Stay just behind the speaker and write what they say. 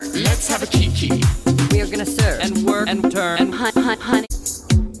Let's have a kiki. We are gonna serve and work and turn and honey.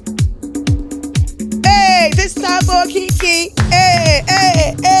 Hey, this time for Kiki. Hey,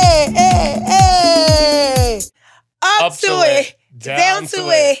 hey, hey, hey, hey. Up to it, down to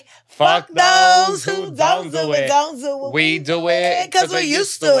it. Fuck those who don't do it. Don't do it. We do it because we're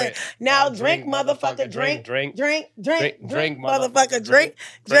used to it. Now drink, motherfucker, drink. Drink, motherfucker, drink.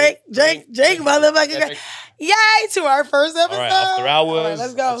 Drink, motherfucker, drink. Yay, to our first episode. All right, after hours. All right,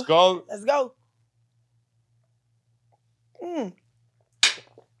 let's go. Let's go.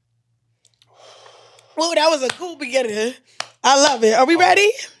 Well, that was a cool beginning. I love it. Are we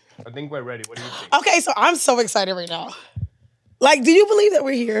ready? I think we're ready. What do you think? Okay, so I'm so excited right now. Like, do you believe that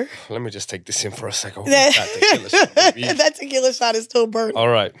we're here? Let me just take this in for a second. That tequila shot is still burning. All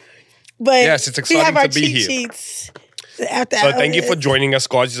right. But yes, it's exciting we have our to be cheat here. sheets. So thank you for joining us,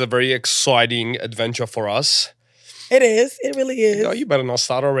 guys. It's a very exciting adventure for us. It is. It really is. No, you better not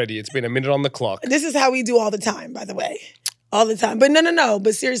start already. It's been a minute on the clock. This is how we do all the time, by the way. All the time. But no.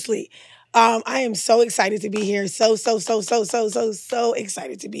 But seriously, I am so excited to be here. So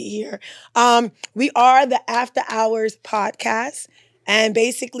excited to be here. We are the After Hours podcast, and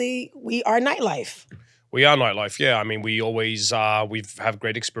basically we are nightlife. We are nightlife, yeah. I mean, we always we've have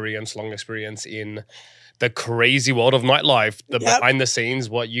great experience, long experience in the crazy world of nightlife, the behind the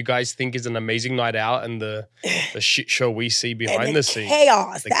scenes, what you guys think is an amazing night out, and the shit show we see behind the scenes.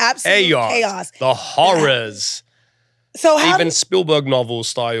 Chaos, the absolute chaos. The horrors. So even Spielberg novel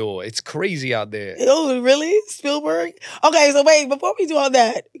style. It's crazy out there. Oh, really? Spielberg? Okay, so wait, before we do all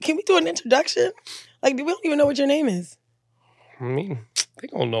that, can we do an introduction? Like, we don't even know what your name is. I mean, they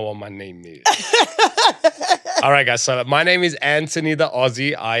don't know what my name is. All right, guys. So my name is Anthony the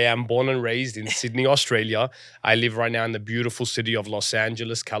Aussie. I am born and raised in Sydney, Australia. I live right now in the beautiful city of Los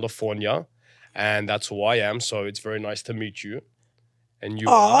Angeles, California. And that's who I am. So it's very nice to meet you. And you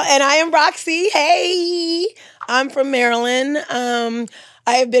are. And I am Roxy. Hey, I'm from Maryland. I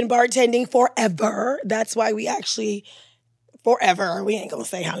have been bartending forever. That's why we actually, forever, we ain't gonna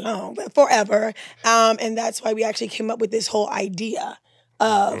say how long, but forever. And that's why we actually came up with this whole idea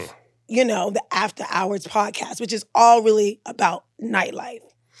of, the After Hours podcast, which is all really about nightlife.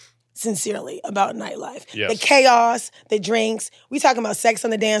 Sincerely, about nightlife. Yes. The chaos, the drinks. We talking about sex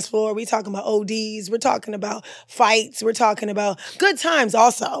on the dance floor. We talking about ODs. We're talking about fights. We're talking about good times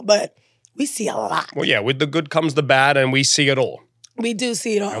also, but we see a lot. Well, yeah, with the good comes the bad, and we see it all. We do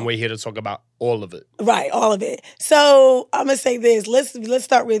see it all. And we're here to talk about all of it. Right, all of it. So I'm going to say this. Let's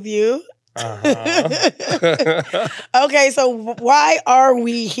start with you. Okay, so why are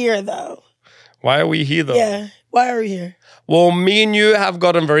we here, though? Why are we here, though? Yeah, why are we here? Well, me and you have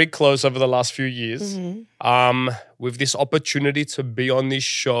gotten very close over the last few years. With this opportunity to be on this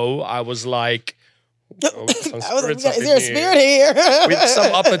show, I was like, is there a spirit here? With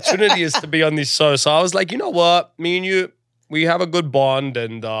some opportunities to be on this show. So I was like, you know what? Me and you, we have a good bond,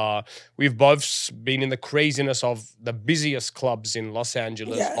 and we've both been in the craziness of the busiest clubs in Los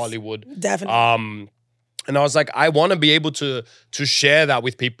Angeles, Hollywood. Definitely. And I was like, I want to be able to share that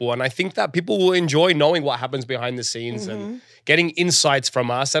with people. And I think that people will enjoy knowing what happens behind the scenes and getting insights from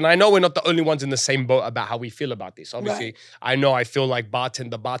us. And I know we're not the only ones in the same boat about how we feel about this. Obviously, I feel like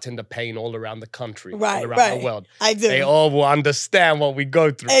bartender pain all around the country, all around the world. I do. They all will understand what we go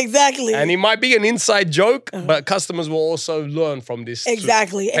through. Exactly. And it might be an inside joke, but customers will also learn from this.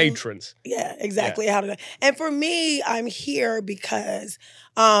 Exactly. Patrons. Exactly. Yeah. And for me, I'm here because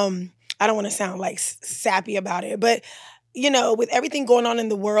I don't want to sound like sappy about it, but with everything going on in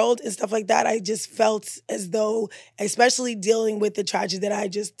the world and stuff like that, I just felt as though, especially dealing with the tragedy that I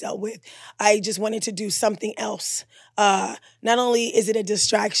just dealt with, I just wanted to do something else. Not only is it a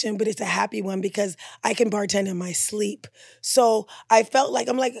distraction, but it's a happy one because I can bartend in my sleep. So I felt like,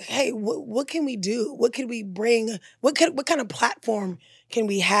 I'm like, hey, what can we do? What can we bring? What kind of platform can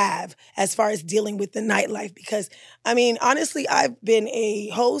we have as far as dealing with the nightlife? Because, I mean, honestly, I've been a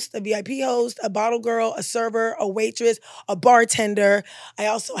host, a VIP host, a bottle girl, a server, a waitress, a bartender. I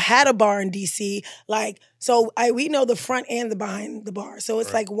also had a bar in DC. So we know the front and the behind the bar. So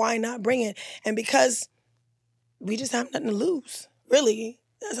it's like, why not bring it? And because we just have nothing to lose, really.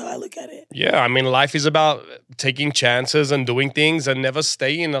 That's how I look at it. Yeah, I mean, life is about taking chances and doing things and never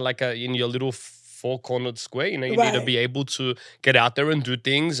stay in in your little four-cornered square. You need to be able to get out there and do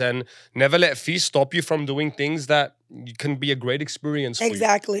things and never let fear stop you from doing things that can be a great experience for you.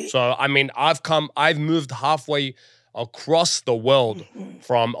 Exactly. So, I mean, I've moved halfway across the world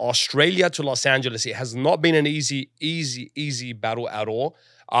from Australia to Los Angeles. It has not been an easy battle at all.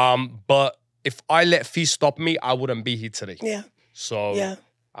 But if I let fear stop me, I wouldn't be here today. Yeah. So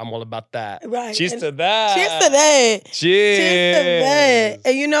I'm all about that. Right. Cheers And to that. Cheers to that. Cheers. Cheers to that.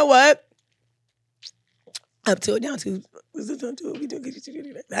 And you know what? Up to it, down to it.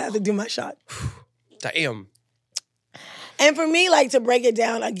 I have to do my shot. Damn. And for me, like, to break it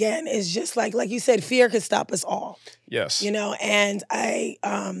down again, is just like you said, fear could stop us all. Yes. You know, and I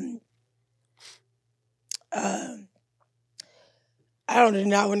don't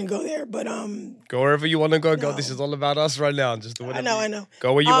know, I want to go there, but go wherever you want to go. Go. No. This is all about us right now. Just do whatever. I know.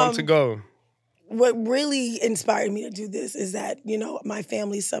 Go where you want to go. What really inspired me to do this is that, you know, my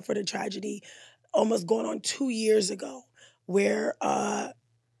family suffered a tragedy almost going on 2 years ago where,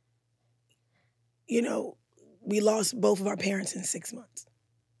 you know, we lost both of our parents in 6 months.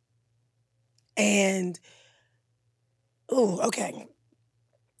 And, okay.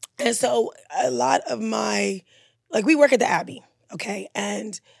 And so a lot of my, like, we work at the Abbey, okay?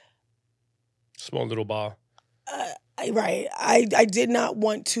 And small little bar. Right. I did not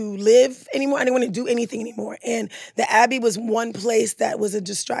want to live anymore. I didn't want to do anything anymore. And the Abbey was one place that was a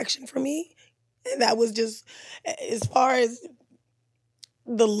distraction for me. And that was just, as far as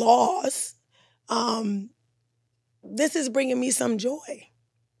the loss, this is bringing me some joy.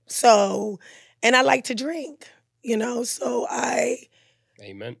 So, and I like to drink, you know, so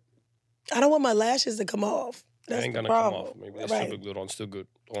Amen. I don't want my lashes to come off. That's They ain't the gonna come problem. off. Maybe they Right. still look good on. Still good.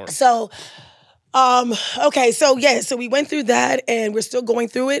 Orange. So, okay, so yeah, so we went through that and we're still going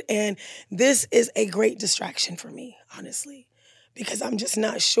through it. And this is a great distraction for me, honestly, because I'm just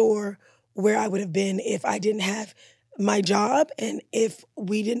not sure where I would have been if I didn't have my job and if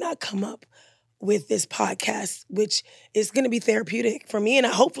we did not come up with this podcast, which is going to be therapeutic for me and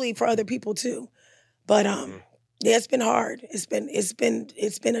hopefully for other people too. But yeah, it's been hard. It's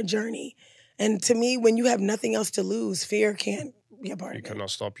been a journey. And to me, when you have nothing else to lose, fear can't be a part of it. You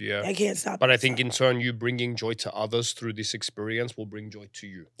cannot stop you. Yeah. I can't stop But it, I think so. in turn, you bringing joy to others through this experience will bring joy to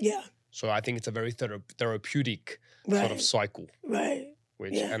you. Yeah. So I think it's a very therapeutic Right. sort of cycle. Right.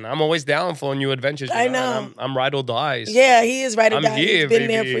 Which, Yeah. and I'm always down for new adventures. You I and know. I'm ride or die. So Yeah, he is right or I'm die. here, He's been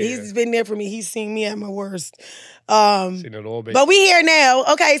there baby. he's been there for me. He's seen me at my worst. Seen it all, baby. But we here now.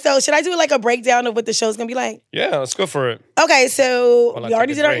 Okay, so should I do like a breakdown of what the show's gonna be like? Yeah, let's go for it. Okay, so While I we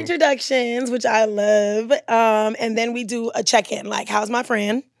already take a did our drink. introductions, which I love. And then we do a check-in, like, how's my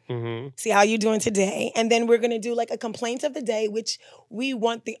friend? Mm-hmm. See how you doing today. And then we're going to do like a complaint of the day, which we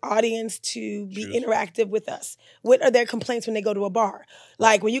want the audience to be Cheers. interactive with us. What are their complaints when they go to a bar?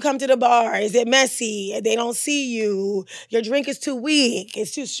 Like, when you come to the bar, is it messy? They don't see you. Your drink is too weak.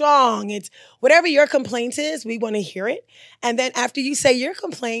 It's too strong. It's whatever your complaint is, we want to hear it. And then after you say your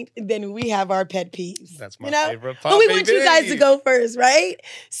complaint, then we have our pet peeves. That's my you know? favorite But part, we want you baby. guys to go first, right?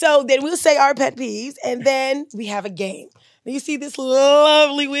 So then we'll say our pet peeves, and then we have a game. You see this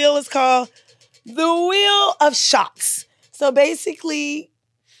lovely wheel is called the Wheel of Shots. So basically,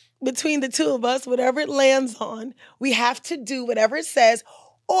 between the two of us, whatever it lands on, we have to do whatever it says,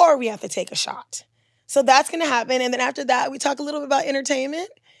 or we have to take a shot. So that's going to happen. And then after that, we talk a little bit about entertainment,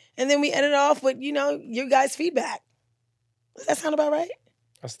 and then we end it off with, you know, your guys' feedback. Does that sound about right?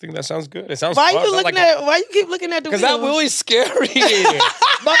 I think that sounds good. It sounds Why fun. you looking at? Why you keep looking at the wheel? Because that wheel is scary.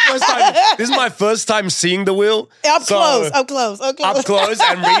 My first time. This is my first time seeing the wheel. Up So, close. Up close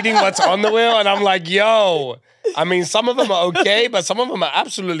and reading what's on the wheel. And I'm like, yo. I mean, some of them are okay, but some of them are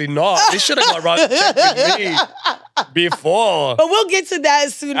absolutely not. This should have got run checked with me before. But we'll get to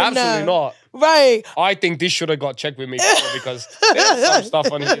that soon enough. Absolutely not. Right. I think this should have got checked with me before because there's some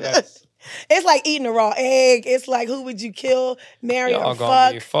stuff on here that's It's like eating a raw egg. It's like, who would you kill, marry, y'all or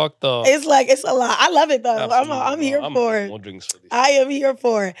got me fuck? fucked up. It's like, it's a lot. I love it though. Absolutely I'm not. here I'm for getting it. more drinks for this. I am here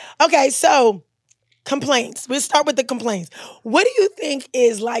for it. Okay, so complaints. We'll start with the complaints. What do you think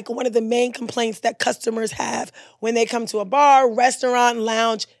is like one of the main complaints that customers have when they come to a bar, restaurant,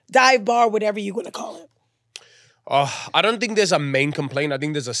 lounge, dive bar, whatever you want to call it? I don't think there's a main complaint. I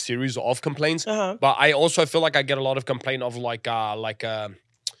think there's a series of complaints. Uh-huh. But I also feel like I get a lot of complaint of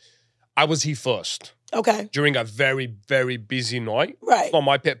I was here first Okay. during a very, very busy night. Right. It's not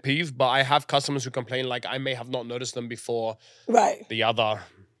my pet peeve, but I have customers who complain like I may have not noticed them before Right. the other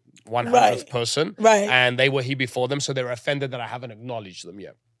 100th Right. person. Right. And they were here before them, so they're offended that I haven't acknowledged them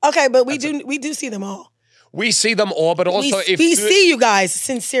yet. Okay, but we do see them all. We see them all, but also we see you guys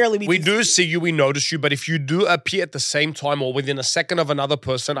sincerely. we do see you, we notice you, but if you do appear at the same time or within a second of another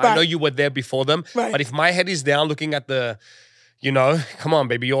person, I Right. know you were there before them, Right. but if my head is down looking at the, you know, come on,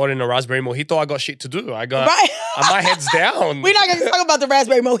 baby, you're in a raspberry mojito, I got shit to do. I got, Right. my head's down. We're not going to talk about the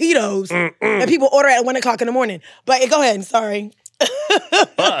raspberry mojitos that people order at 1 o'clock in the morning. But go ahead. Sorry.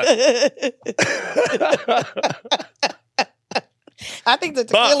 I think the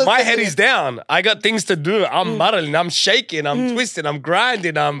But tequila's my the head thing. is down. I got things to do. I'm muddling, I'm shaking, I'm twisting, I'm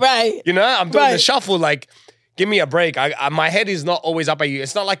grinding, Right. you know, I'm doing the Right. shuffle. Like, give me a break. My head is not always up at you.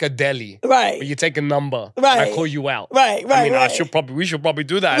 It's not like a deli. Right. Where you take a number. And Right. I call you out. Right, I right, mean, right. we should probably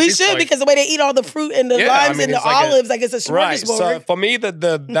do that. at We this should point. because the way they eat all the fruit and the limes and the it's like olives, like it's a smorgasbord. Right. So for me,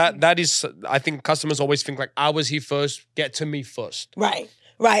 that is, I think customers always think like, I was here first, get to me first. Right.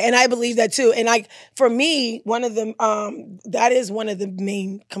 Right. And I believe that too. And like for me, one of the that is one of the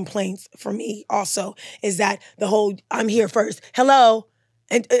main complaints for me also is that the whole I'm here first. Hello.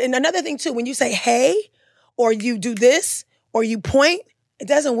 And another thing too, when you say hey or you do this or you point, it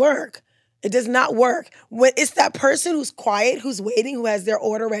doesn't work. It does not work. When it's that person who's quiet, who's waiting, who has their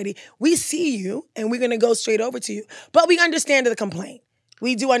order ready, we see you and we're gonna go straight over to you. But we understand the complaint.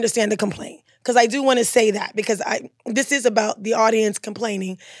 We do understand the complaint. Because I do want to say that because this is about the audience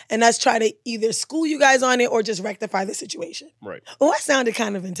complaining and us trying to either school you guys on it or just rectify the situation. Right. Oh, I sounded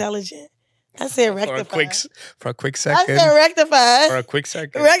kind of intelligent. I said rectify. For a quick I second. said rectify. For a quick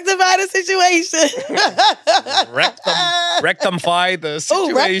second. Rectify the situation. Rectify the Oh,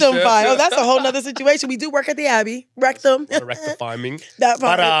 situation. rectify. Oh, that's a whole nother situation. We do work at the Abbey. Rectum. Rectifying. That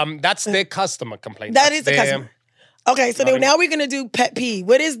part. But that's their customer complaint. That That's is the their- customer. Okay, so now we're gonna do pet peeve.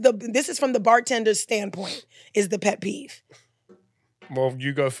 This is from the bartender's standpoint, is the pet peeve. Well,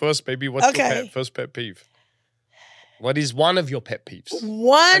 you go first, baby. What's Okay. your first pet peeve? What is one of your pet peeves? I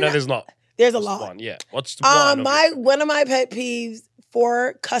One, know there's not. there's a Just lot. one, yeah. What's the one? One of my pet peeves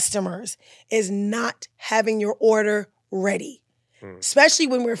for customers is not having your order ready, especially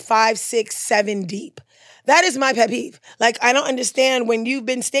when we're 5, 6, 7 deep. That is my pet peeve. Like, I don't understand when you've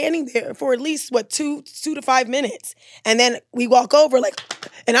been standing there for at least, 2 to 5 minutes. And then we walk over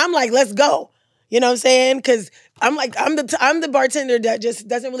and I'm like, let's go. You know what I'm saying? Because I'm the bartender that just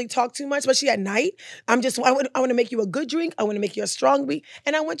doesn't really talk too much, especially at night. I want to make you a good drink. I want to make you a strong beat.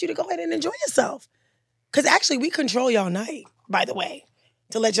 And I want you to go ahead and enjoy yourself. Because actually, we control y'all night, by the way.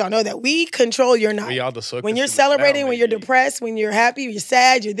 To let y'all know that we control your night. We are the circus When you're in the celebrating, town, when you're baby. depressed, when you're happy, you're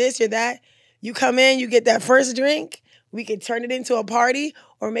sad, you're this, you're that. You come in, you get that first drink. We could turn it into a party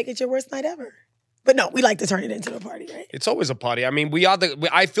or make it your worst night ever. But no, we like to turn it into a party, right? It's always a party. I mean,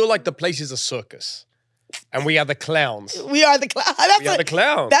 I feel like the place is a circus. And we are the clowns. We are the clowns. We are the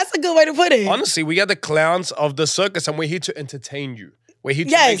clowns. That's a good way to put it. Honestly, we are the clowns of the circus and we're here to entertain you. We're here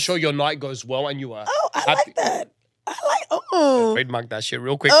to Yes. make sure your night goes well and you are Oh, I happy. like that. Oh. Trademark that shit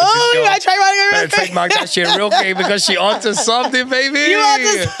real quick. Oh, you gotta try Better trademark that shit real quick because she onto something, baby. You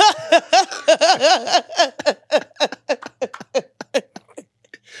onto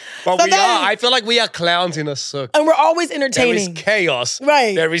But So we then- I feel like we are clowns in a circus. And we're always There is entertaining. chaos.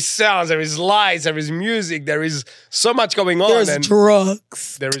 Right. There is sounds, there is lights, there is music, there is so much going on. There's and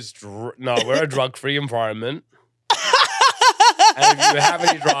drugs. there is no, we're a drug-free environment. And if you have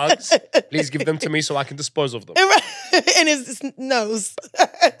any drugs, please give them to me so I can dispose of them. In his nose.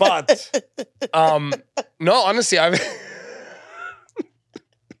 But no, honestly, my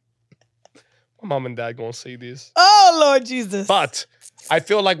mom and dad gonna see this. Oh, Lord Jesus. But I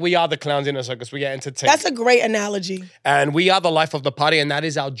feel like we are the clowns in a circus. We get entertained. That's a great analogy. And we are the life of the party, and that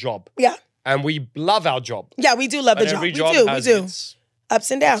is our job. Yeah. And we love our job. Yeah, we do love the And job. every We job do. has We do. its Ups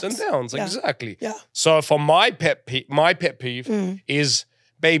and downs. ups and downs. Yeah. Exactly. Yeah. So for my pet peeve is,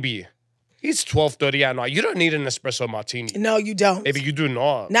 baby, it's 12:30 at night. You don't need an espresso martini. No, you don't. Baby, you do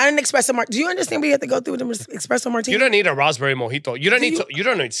not. Not an espresso martini. Do you understand what you have to go through with an espresso martini? You don't need a raspberry mojito. You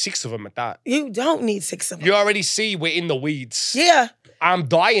don't need 6 of them at that. You don't need 6 of them. You already see we're in the weeds. Yeah. I'm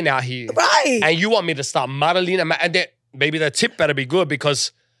dying out here. Right. And you want me to start muddling and then, baby, the tip better be good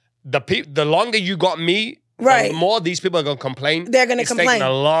because the longer you got me, Right. the more these people are going to complain. They're gonna it's complain. taking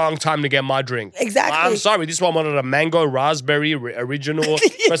a long time to get my drink. Exactly. I'm sorry. This one wanted a mango raspberry original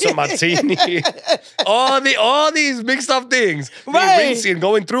espresso martini. all these mixed up things. Right. Rinsing,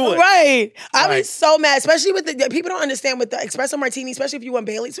 going through it. Right. I was Right. so mad, especially with the people don't understand with the espresso martini, especially if you want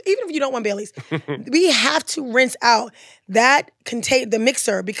Bailey's. Even if you don't want Bailey's, we have to rinse out that the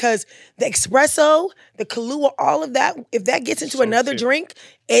mixer because the espresso, the Kahlua, all of that, if that gets into So another tip. drink,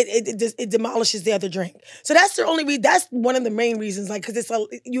 it demolishes the other drink. So that's the only that's one of the main reasons, like, because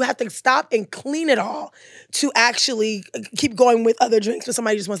you have to stop and clean it all to actually keep going with other drinks when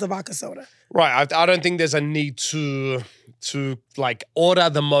somebody just wants a vodka soda. Right. I don't think there's a need to like order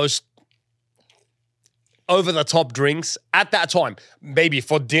the most over the top drinks at that time. Baby,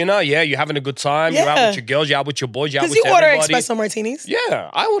 for dinner, yeah, you're having a good time. You're out Yeah. with your girls, you're out with your boys, you're out Because with you order everybody. espresso martinis. Yeah,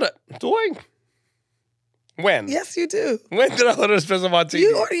 I order. Do I? When? Yes, you do. When did I order espresso martini?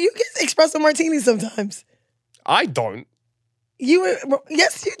 You get espresso martinis sometimes. I don't.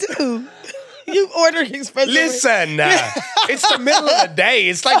 Yes, you do. You ordered espresso. Listen, it's the middle of the day.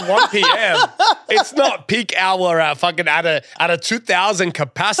 It's like 1 p.m. It's not peak hour at fucking at a 2,000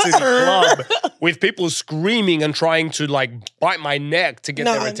 capacity club with people screaming and trying to like bite my neck to get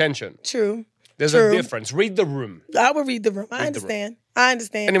their attention. True. There's a difference. Read the room. I will read the room. I understand. I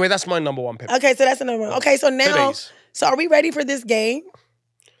understand. Anyway, that's my number one pick. Okay, so that's the number one. Okay, so now, so are we ready for this game?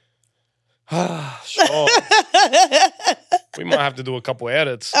 Sure. We might have to do a couple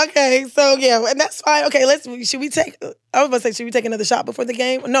edits. Okay, so yeah, and that's fine. Okay, should we take another shot before the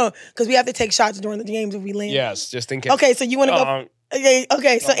game? No, because we have to take shots during the games if we land. Yes, just in case. Okay, so you want to go?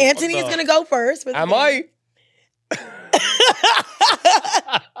 Okay, so Anthony is going to go first. Am I?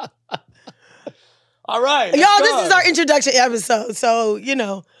 All right. Y'all, this is our introduction episode. So,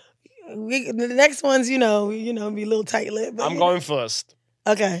 the next one's, be a little tight-lipped. I'm going first.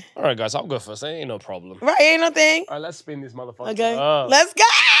 Okay. All right, guys, I'll go first. Ain't no problem. Right, ain't no thing. All right, let's spin this motherfucker. Okay. Let's go.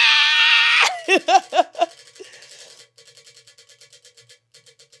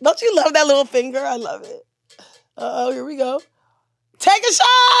 Don't you love that little finger? I love it. Uh-oh, here we go. Take a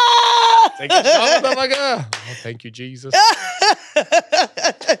shot! Take a shot, motherfucker. Oh, thank you, Jesus.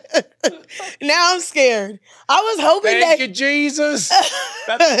 Now I'm scared. I was hoping Thank you, Jesus.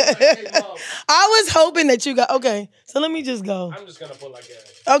 That's what came up. I was hoping that you got... Okay, so let me just go. I'm just going to put like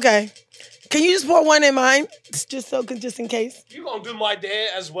a... Okay. Can you just pour one in mine? Just in case? You going to do my day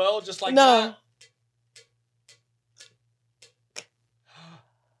as well, just like that?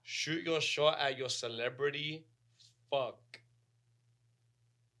 Shoot your shot at your celebrity. Fuck.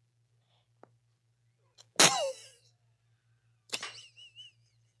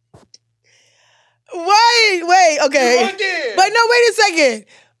 Wait, okay. But no, wait a second.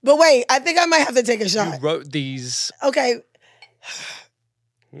 But wait, I think I might have to take a shot. You wrote these. Okay.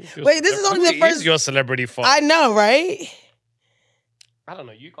 Wait, this is only the first. Who's your celebrity fuck? I know, right? I don't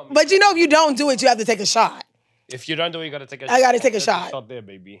know. You got me. But if you don't do it, you have to take a shot. If you don't do it, you got to take a shot. I got to take a shot. There,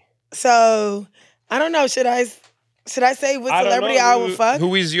 baby. So, I don't know. Should I say what celebrity I would fuck?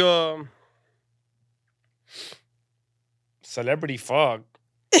 Who is your celebrity fuck?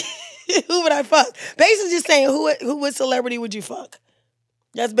 Who would I fuck? Basically just saying what celebrity would you fuck?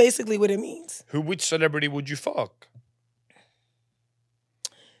 That's basically what it means. Which celebrity would you fuck?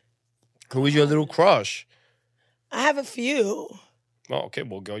 Who is your little crush? I have a few. Oh, okay,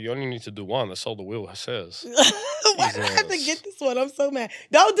 well, girl, you only need to do one. That's all the wheel says. Why do I have to get this one? I'm so mad.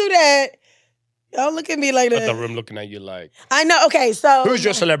 Don't do that. Don't look at me like that. At the room looking at you like. I know. Okay, so. Who's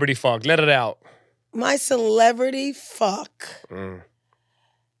your celebrity fuck? Let it out. My celebrity fuck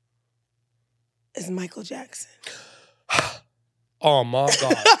is Michael Jackson. Oh, my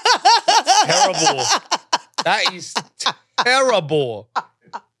God. That's terrible. That is terrible.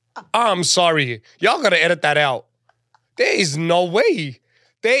 I'm sorry. Y'all got to edit that out. There is no way.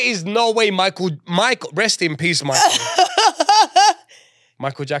 Michael, rest in peace, Michael.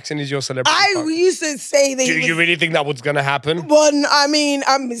 Michael Jackson is your celebrity. I used to say that. You really think that was going to happen? Well, I mean,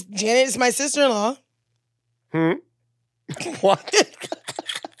 Janet is my sister-in-law. What?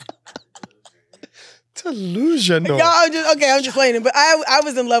 Delusional. No, I'm just playing it. But I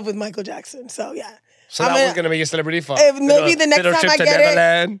was in love with Michael Jackson, so yeah. So that was going to be your celebrity fuck? Maybe the next time I get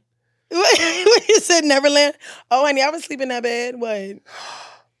Neverland. What you said, Neverland? Oh, honey, I was sleeping in that bed. What?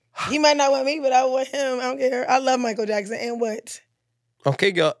 He might not want me, but I want him. I don't care. I love Michael Jackson. And what?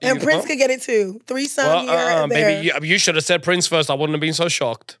 Okay, girl. And Prince could get it too. Threesome here. Baby, you should have said Prince first. I wouldn't have been so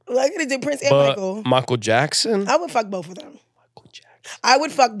shocked. Well, I could have did Prince and Michael. Michael Jackson? I would fuck both of them. Michael Jackson. I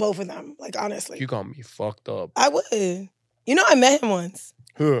would fuck both of them, like honestly. You got me fucked up. I would. I met him once.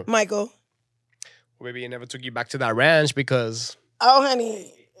 Who? Michael. Well, maybe he never took you back to that ranch because... Oh,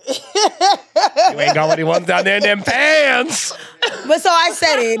 honey. You ain't got what he wants down there in them pants. But so I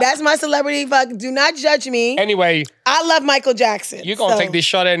said it. That's my celebrity fuck. Do not judge me. Anyway. I love Michael Jackson. You're going to take this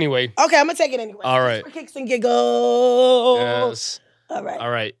shot anyway. Okay, I'm going to take it anyway. All right. For kicks and giggles. Yes. All right.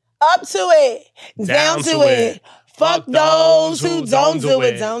 All right. Up to it. Down to it. Fuck those who don't do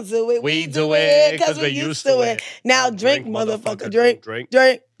it. Don't do it. We do it because we're used to it. Now drink, motherfucker. Drink. Drink.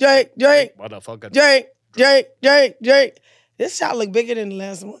 Motherfucker. Drink. This shot look bigger than the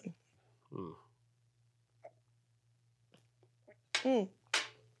last one.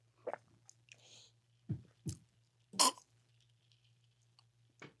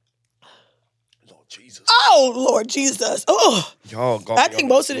 Lord Jesus. Oh, Lord Jesus. Oh. I think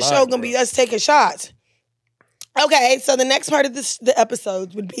most of the show going to be us taking shots. Okay, so the next part of the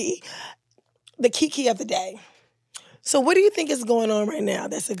episode would be the Kiki of the day. So what do you think is going on right now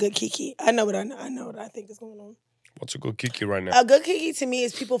that's a good Kiki? I know what I think is going on. What's a good Kiki right now? A good Kiki to me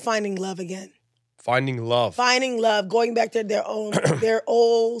is people finding love again. Finding love. Going back to their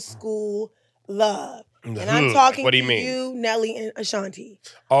old school love. And I'm talking What do you to mean? you, Nelly and Ashanti.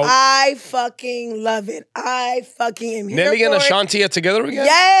 Oh. I fucking love it. I fucking am here Nelly and for it. Ashanti are together again?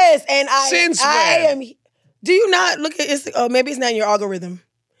 Yes, and Since I when? am. Do you not look at Insta? Oh, maybe it's not in your algorithm.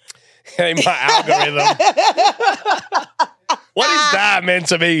 Hey, my algorithm. What is that meant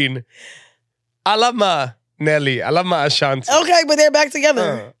to mean? I love my Nelly. I love my Ashanti. Okay, but they're back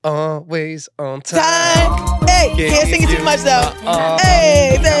together. Always on time. Time. Hey, can't sing it too much though.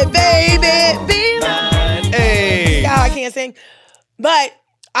 Hey, say, baby, be mine. Hey. God, I can't sing. But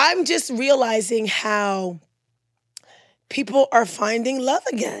I'm just realizing how people are finding love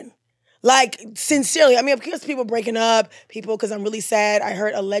again. Like, sincerely. I mean, of course, people breaking up, people, because I'm really sad. I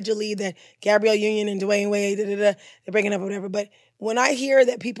heard allegedly that Gabrielle Union and Dwayne Wade, they're breaking up or whatever. But when I hear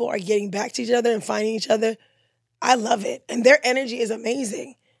that people are getting back to each other and finding each other, I love it. And their energy is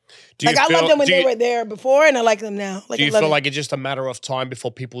amazing. I loved them when they were there before, and I like them now. Like, do you feel like it's just a matter of time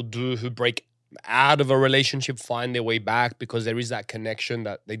before people who break out of a relationship find their way back because there is that connection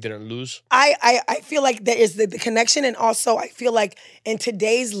that they didn't lose? I feel like there is the connection, and also I feel like in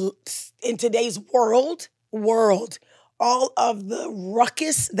today's world, all of the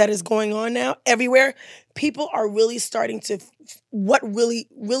ruckus that is going on now everywhere, people are really starting to what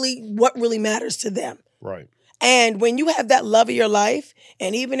really matters to them. Right. And when you have that love of your life,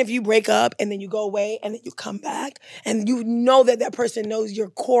 and even if you break up and then you go away and then you come back and you know that that person knows your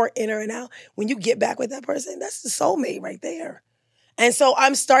core inner and out, when you get back with that person, that's the soulmate right there. And so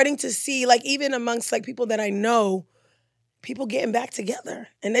I'm starting to see, like, even amongst like people that I know, people getting back together.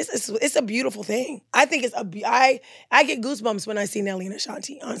 And it's a beautiful thing. I think I get goosebumps when I see Nelly and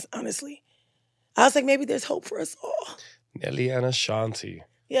Ashanti, honestly. I was like, maybe there's hope for us all. Nelly and Ashanti.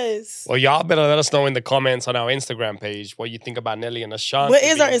 Yes. Well, y'all better let us know in the comments on our Instagram page what you think about Nelly and Ashanti. What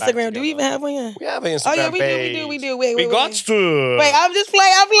is our being back Instagram? Do we together. even have one yet? We have an Instagram Oh, yeah, we page. do. Wait. We got to. Wait, I'm just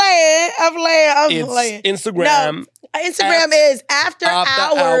playing. I'm playing. It's Instagram. No, Instagram is After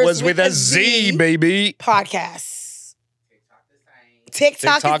Hours with a Z, baby. Podcast.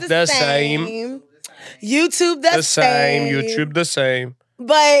 TikTok is the same. YouTube the same. YouTube the same.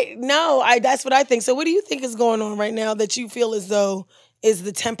 But no, that's what I think. So what do you think is going on right now that you feel as though is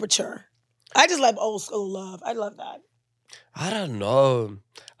the temperature? I just love old school love. I love that. I don't know.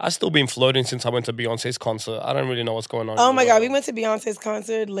 I've still been floating since I went to Beyonce's concert. I don't really know what's going on. Oh my God, we went to Beyonce's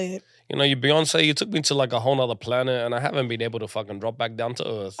concert, lit. You know, Beyonce, you took me to like a whole nother planet and I haven't been able to fucking drop back down to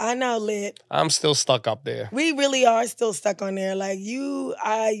earth. I know, lit. I'm still stuck up there. We really are still stuck on there. Like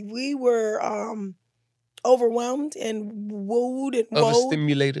we were overwhelmed and wooed and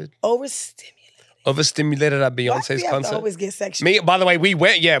Overstimulated. Overstimulated at Beyonce's concert. I always get sexual. By the way,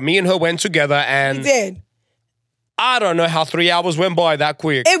 me and her went together and we did. I don't know how 3 hours went by that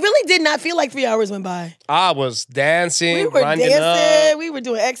quick. It really did not feel like 3 hours went by. I was dancing, we were grinding dancing, up. we were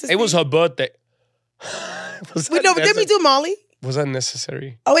doing ecstasy. It was her birthday. Did we do Molly? Was that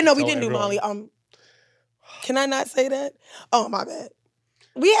necessary? Oh wait, no, we didn't do Molly. Can I not say that? Oh, my bad.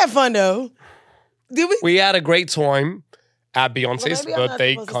 We had fun though. Did we? We had a great time at Beyonce's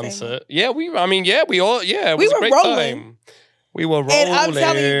birthday concert. Yeah, we all, it was a great time. We were rolling. And I'm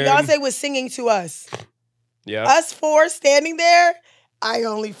telling you, Beyonce was singing to us. Yeah. Us four standing there, I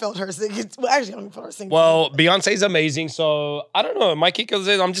only felt her singing. Well, actually, I only felt her singing. Well, Beyonce's amazing, so I don't know. My kicker is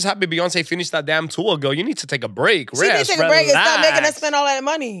I'm just happy Beyonce finished that damn tour, girl. You need to take a break. She need to take a break and stop making us spend all that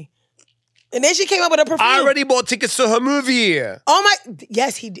money. And then she came up with a perfume. I already bought tickets to her movie. Oh my,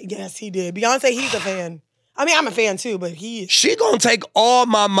 yes, he did. Beyonce, he's a fan. I mean, I'm a fan too, but he is. She gonna take all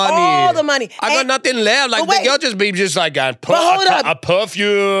my money. All the money. I got nothing left. Like, the girl just be like a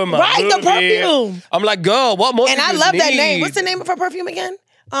perfume. Right, the perfume. I'm like, girl, what more? And I love that name. What's the name of her perfume again?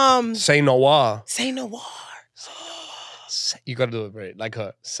 Say Noir. Say Noir. You gotta do it right. Like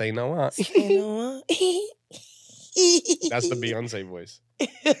her. Say Noir. Say Noir. That's the Beyonce voice.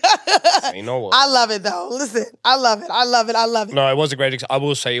 Say Noir. I love it though. Listen, I love it. No, it was a great. I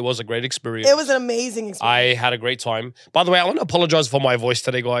will say it was a great experience. It was an amazing experience. I had a great time. By the way, I want to apologize for my voice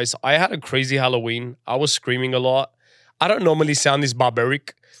today, guys. I had a crazy Halloween. I was screaming a lot. I don't normally sound this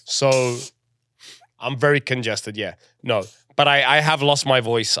barbaric, so I'm very congested. Yeah, no. But I have lost my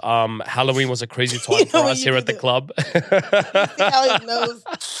voice. Halloween was a crazy time for us here at the club. See how he knows.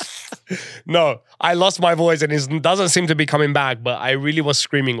 No, I lost my voice and it doesn't seem to be coming back, but I really was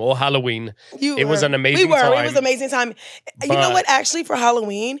screaming all Halloween. It was an amazing time. It was an amazing time. You know what? Actually, for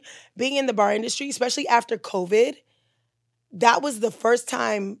Halloween, being in the bar industry, especially after COVID, that was the first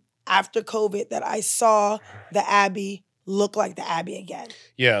time after COVID that I saw the Abbey look like the Abbey again.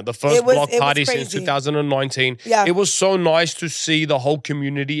 Yeah, the first block party since 2019. Yeah. It was so nice to see the whole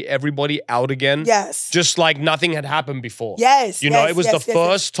community, everybody out again. Yes. Just like nothing had happened before. Yes. You know, it was the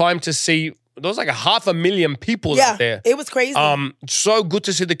first time to see there was like 500,000 people Yeah, out there. it was crazy. So good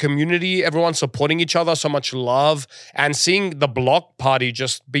to see the community, everyone supporting each other, so much love, and seeing the block party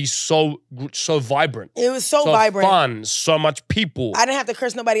just be so vibrant. It was so vibrant. Fun, so much people. I didn't have to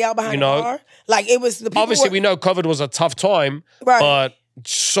curse nobody out behind You the know? bar. Like, it was the people. Obviously, we know COVID was a tough time, Right. but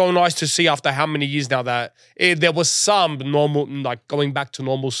so nice to see after how many years now that there was some normal, like going back to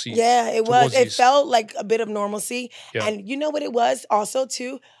normalcy. Yeah, it was. towards It these. felt like a bit of normalcy. Yeah. And you know what it was also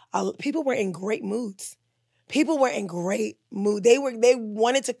too? People were in great moods. People were in great mood. They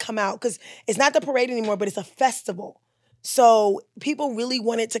wanted to come out because it's not the parade anymore, but it's a festival. So people really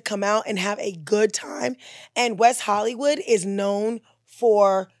wanted to come out and have a good time. And West Hollywood is known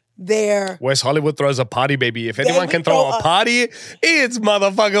for their West Hollywood throws a party, baby. If anyone can throw throw a party, it's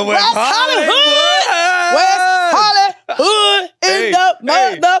motherfucking West West Hollywood is the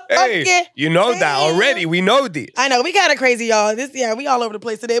motherfucking. You know that already. We know this. I know, we kind of crazy, y'all. We all over the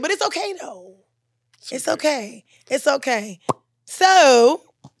place today, but it's okay though. It's okay. It's okay. So,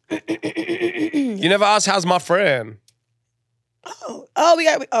 You never asked, how's my friend?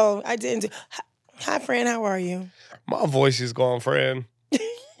 I didn't do. Hi, friend. How are you? My voice is gone, friend.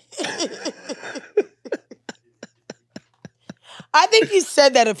 I think you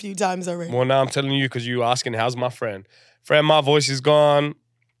said that a few times already. Well, now I'm telling you because you asking, how's my friend? Friend, my voice is gone.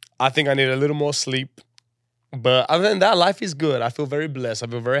 I think I need a little more sleep. But other than that, life is good. I feel very blessed. I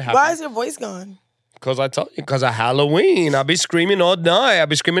feel very happy. Why is your voice gone? Because I told you, because of Halloween. I be screaming all night. I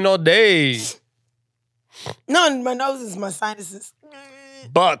be screaming all day. No, my nose is my sinuses.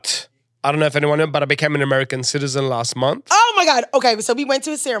 But I don't know if anyone knew, but I became an American citizen last month. Oh my God. Okay, so we went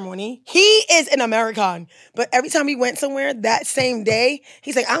to a ceremony. He is an American. But every time we went somewhere that same day,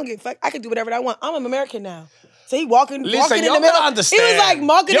 he's like, I don't give a fuck. I can do whatever I want. I'm an American now. So he walking in the y'all middle. gotta understand. He was like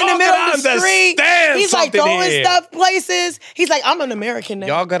walking in the Y'all middle gotta of the street. understand He's like something throwing here. stuff places. He's like, I'm an American now.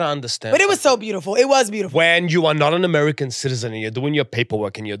 Y'all gotta understand. But it was so beautiful. It was beautiful. When you are not an American citizen and you're doing your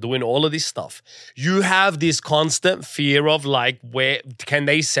paperwork and you're doing all of this stuff, you have this constant fear of like, where can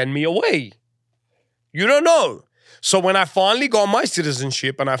they send me away? You don't know. So when I finally got my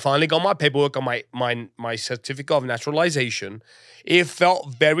citizenship and I finally got my paperwork and my certificate of naturalization, it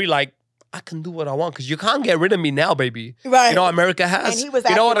felt very like, I can do what I want because you can't get rid of me now, baby. Right. You know what America has? And he was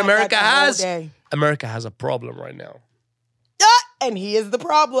you know what acting like America that the whole has? day. America has a problem right now. And he is the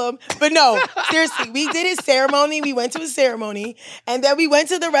problem. But no, seriously, we did his ceremony. We went to his ceremony. And then we went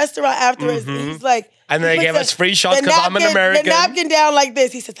to the restaurant afterwards. And he's like... And they he gave puts us free shots the because I'm an napkin- American. The napkin down like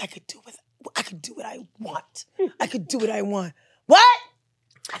this. He says, I could do what I want. I could do what I want. What?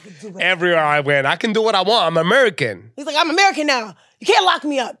 I could do what Everywhere I went, I can do what I want. I'm American. He's like, I'm American now. You can't lock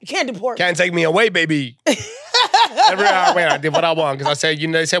me up. You can't deport me. Can't take me away, baby. Everywhere I went, I did what I want. Because I said,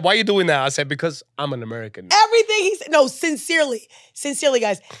 they said, why are you doing that? I said, because I'm an American. Everything he said, no, sincerely,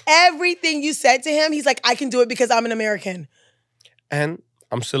 guys. Everything you said to him, he's like, I can do it because I'm an American. And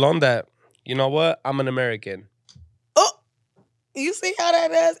I'm still on that. You know what? I'm an American. Oh, you see how that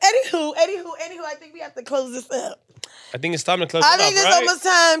is? Anywho, I think we have to close this up. I think it's time to close I it up, think it's right? almost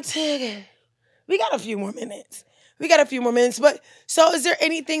time to... We got a few more minutes. But so is there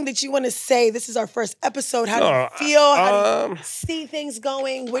anything that you want to say? This is our first episode. How do you feel? How do you see things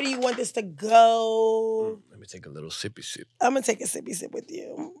going? Where do you want this to go? Let me take a little sippy sip. I'm going to take a sippy sip with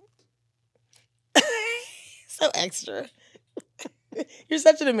you. So extra. You're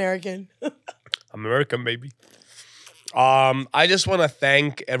such an American. I'm American, baby. I just want to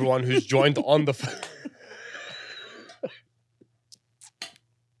thank everyone who's joined on the...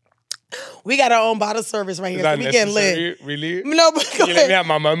 We got our own bottle service right here. So we getting lit. Really? No, but go You let me ahead. have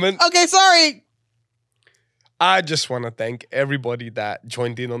my moment? Okay, sorry. I just want to thank everybody that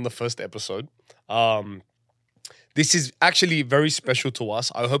joined in on the first episode. This is actually very special to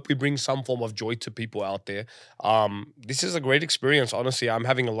us. I hope we bring some form of joy to people out there. This is a great experience. Honestly, I'm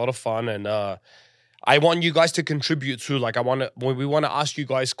having a lot of fun, and I want you guys to contribute too. Like we want to ask you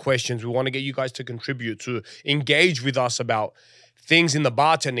guys questions. We want to get you guys to contribute, to engage with us about things in the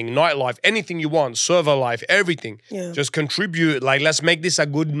bartending, nightlife, anything you want, server life, everything. Yeah. Just contribute. Like, let's make this a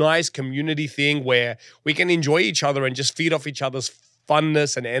good, nice community thing where we can enjoy each other and just feed off each other's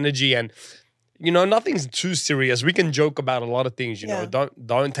funness and energy. And, you know, nothing's too serious. We can joke about a lot of things, you know.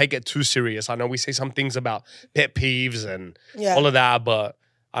 Don't take it too serious. I know we say some things about pet peeves and all of that, but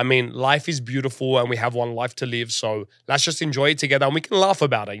I mean, life is beautiful and we have one life to live. So let's just enjoy it together and we can laugh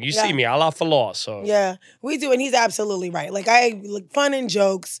about it. You see me, I laugh a lot. So yeah, we do. And he's absolutely right. Like, I look fun and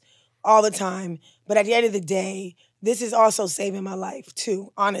jokes all the time. But at the end of the day, this is also saving my life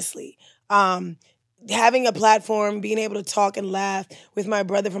too, honestly. Having a platform, being able to talk and laugh with my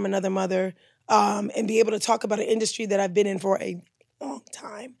brother from another mother, and be able to talk about an industry that I've been in for a long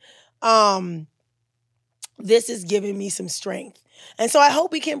time. This is giving me some strength. And so I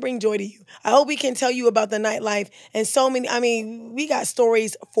hope we can bring joy to you. I hope we can tell you about the nightlife and so many, we got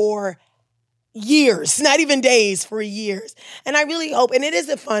stories for years, not even days, for years. And I really hope, and it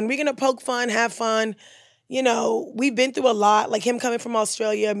isn't fun. We're going to poke fun, have fun. You know, we've been through a lot, like him coming from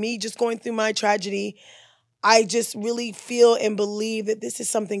Australia, me just going through my tragedy. I just really feel and believe that this is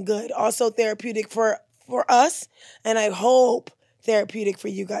something good. Also therapeutic for us. And I hope therapeutic for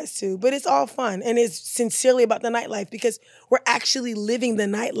you guys too. But it's all fun. And it's sincerely about the nightlife because we're actually living the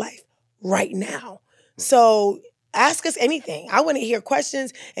nightlife right now. So ask us anything. I want to hear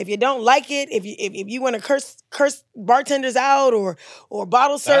questions. If you don't like it, if you want to curse bartenders out or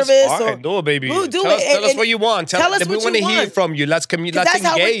bottle service, or do it, baby. We'll do tell it. Us what you want. Tell us we what want you to hear want. from you. Let's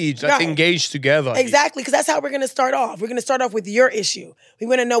engage. Let's engage together. Exactly, because that's how we're going to start off. We're going to start off with your issue. We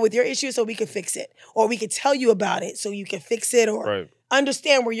want to know with your issue so we can fix it, or we could tell you about it so you can fix it, or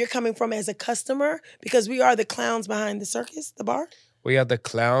understand where you're coming from as a customer, because we are the clowns behind the circus, the bar. We are the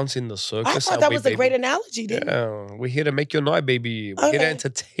clowns in the circus. I thought that was a great analogy, didn't you? Yeah, we're here to make you night, baby. We're here to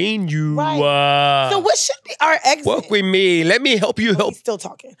entertain you. Right. So what should be our exit? Work with me. Let me help you help. He's still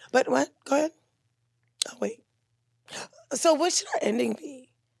talking. But what? Go ahead. Oh, wait. So what should our ending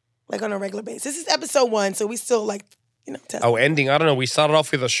be? Like on a regular basis? This is episode 1, so we still testing. Oh, ending. I don't know. We started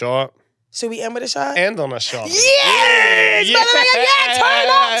off with a shot. Should we end with a shot? End on a shot. Yes! Turn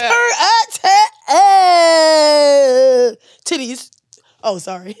up. Titties. Oh,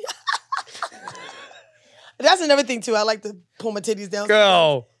 sorry. That's another thing, too. I like to pull my titties down.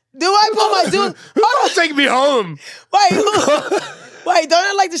 Girl. Do I pull my... Don't take me home. Wait, don't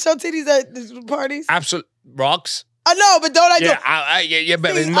I like to show titties at the parties? Absolute rocks. I know, but don't I do... Yeah,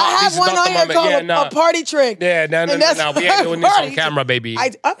 but See, I have one on here called a party trick. Yeah, no. We ain't doing this on camera, baby.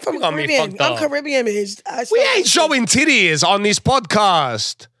 I'm from Caribbean. I'm Caribbean-aged. We ain't showing titties on this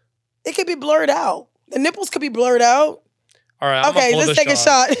podcast. It could be blurred out. The nipples could be blurred out. All right, okay, let's take a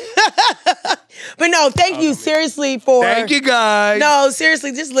shot. But no, thank you seriously for... Thank you, guys. No,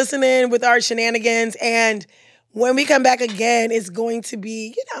 seriously, just listening with our shenanigans. And when we come back again, it's going to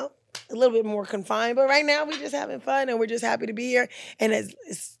be, a little bit more confined. But right now, we're just having fun and we're just happy to be here. And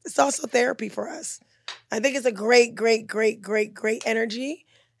it's also therapy for us. I think it's a great, great, great, great, great energy.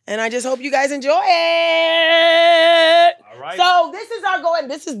 And I just hope you guys enjoy it. All right. So this is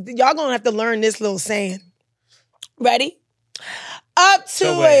y'all going to have to learn this little saying. Ready? Up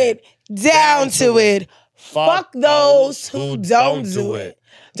to it, down to it. Fuck those who don't do it.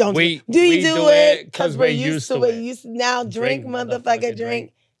 Don't do it. Do you do it? Because we're used to it. Now drink, motherfucker,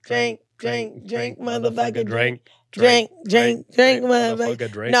 drink. Drink, motherfucker, drink. Drink,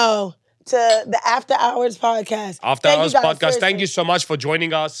 motherfucker, drink. No, to the After Hours podcast. After Hours podcast. Seriously. Thank you so much for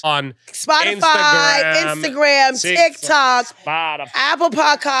joining us on Spotify, Instagram, TikTok, Spotify, Apple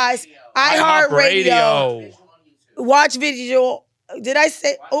Podcasts, iHeartRadio. Watch visual. Did I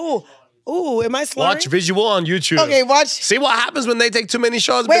say? Ooh, am I slurring? Watch visual on YouTube. Okay, watch. See what happens when they take too many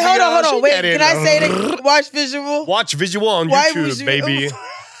shots? Wait, hold on. Wait, can I say it? Watch visual. Watch visual on YouTube, baby.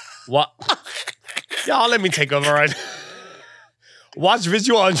 What? Y'all, let me take over right now. Watch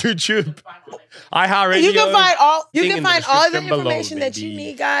visual on YouTube. iHeartRadio. You can find all the information that you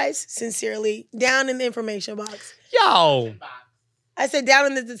need, guys. Sincerely, down in the information box. Yo. I said down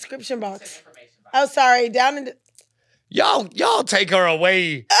in the description box. Oh, sorry, down in the... Y'all take her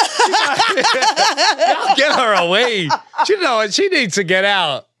away. Y'all get her away. She needs to get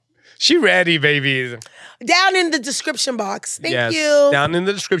out. She ready, baby. Down in the description box. Thank you. Down in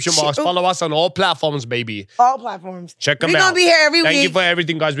the description box. Follow us on all platforms, baby. All platforms. Check them out. We're going to be here every week. Thank you for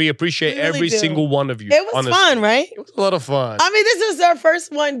everything, guys. We appreciate every single one of you. It was fun, right? It was a lot of fun. This was our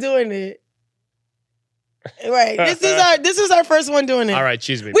first one doing it. Right. This was our first one doing it. All right,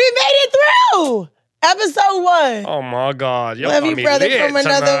 cheers, baby. We made it through. Episode 1. Oh my God. Love you, brother, from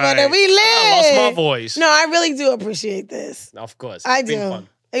another mother. We live. I lost my voice. No, I really do appreciate this. Of course. I do. Fun.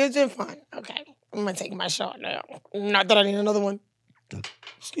 It's been fun. Okay. I'm going to take my shot now. Not that I need another one.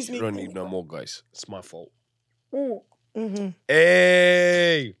 Excuse me. You don't need no more, guys. It's my fault. Mm-hmm.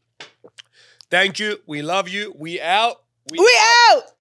 Hey. Thank you. We love you. We out. We out.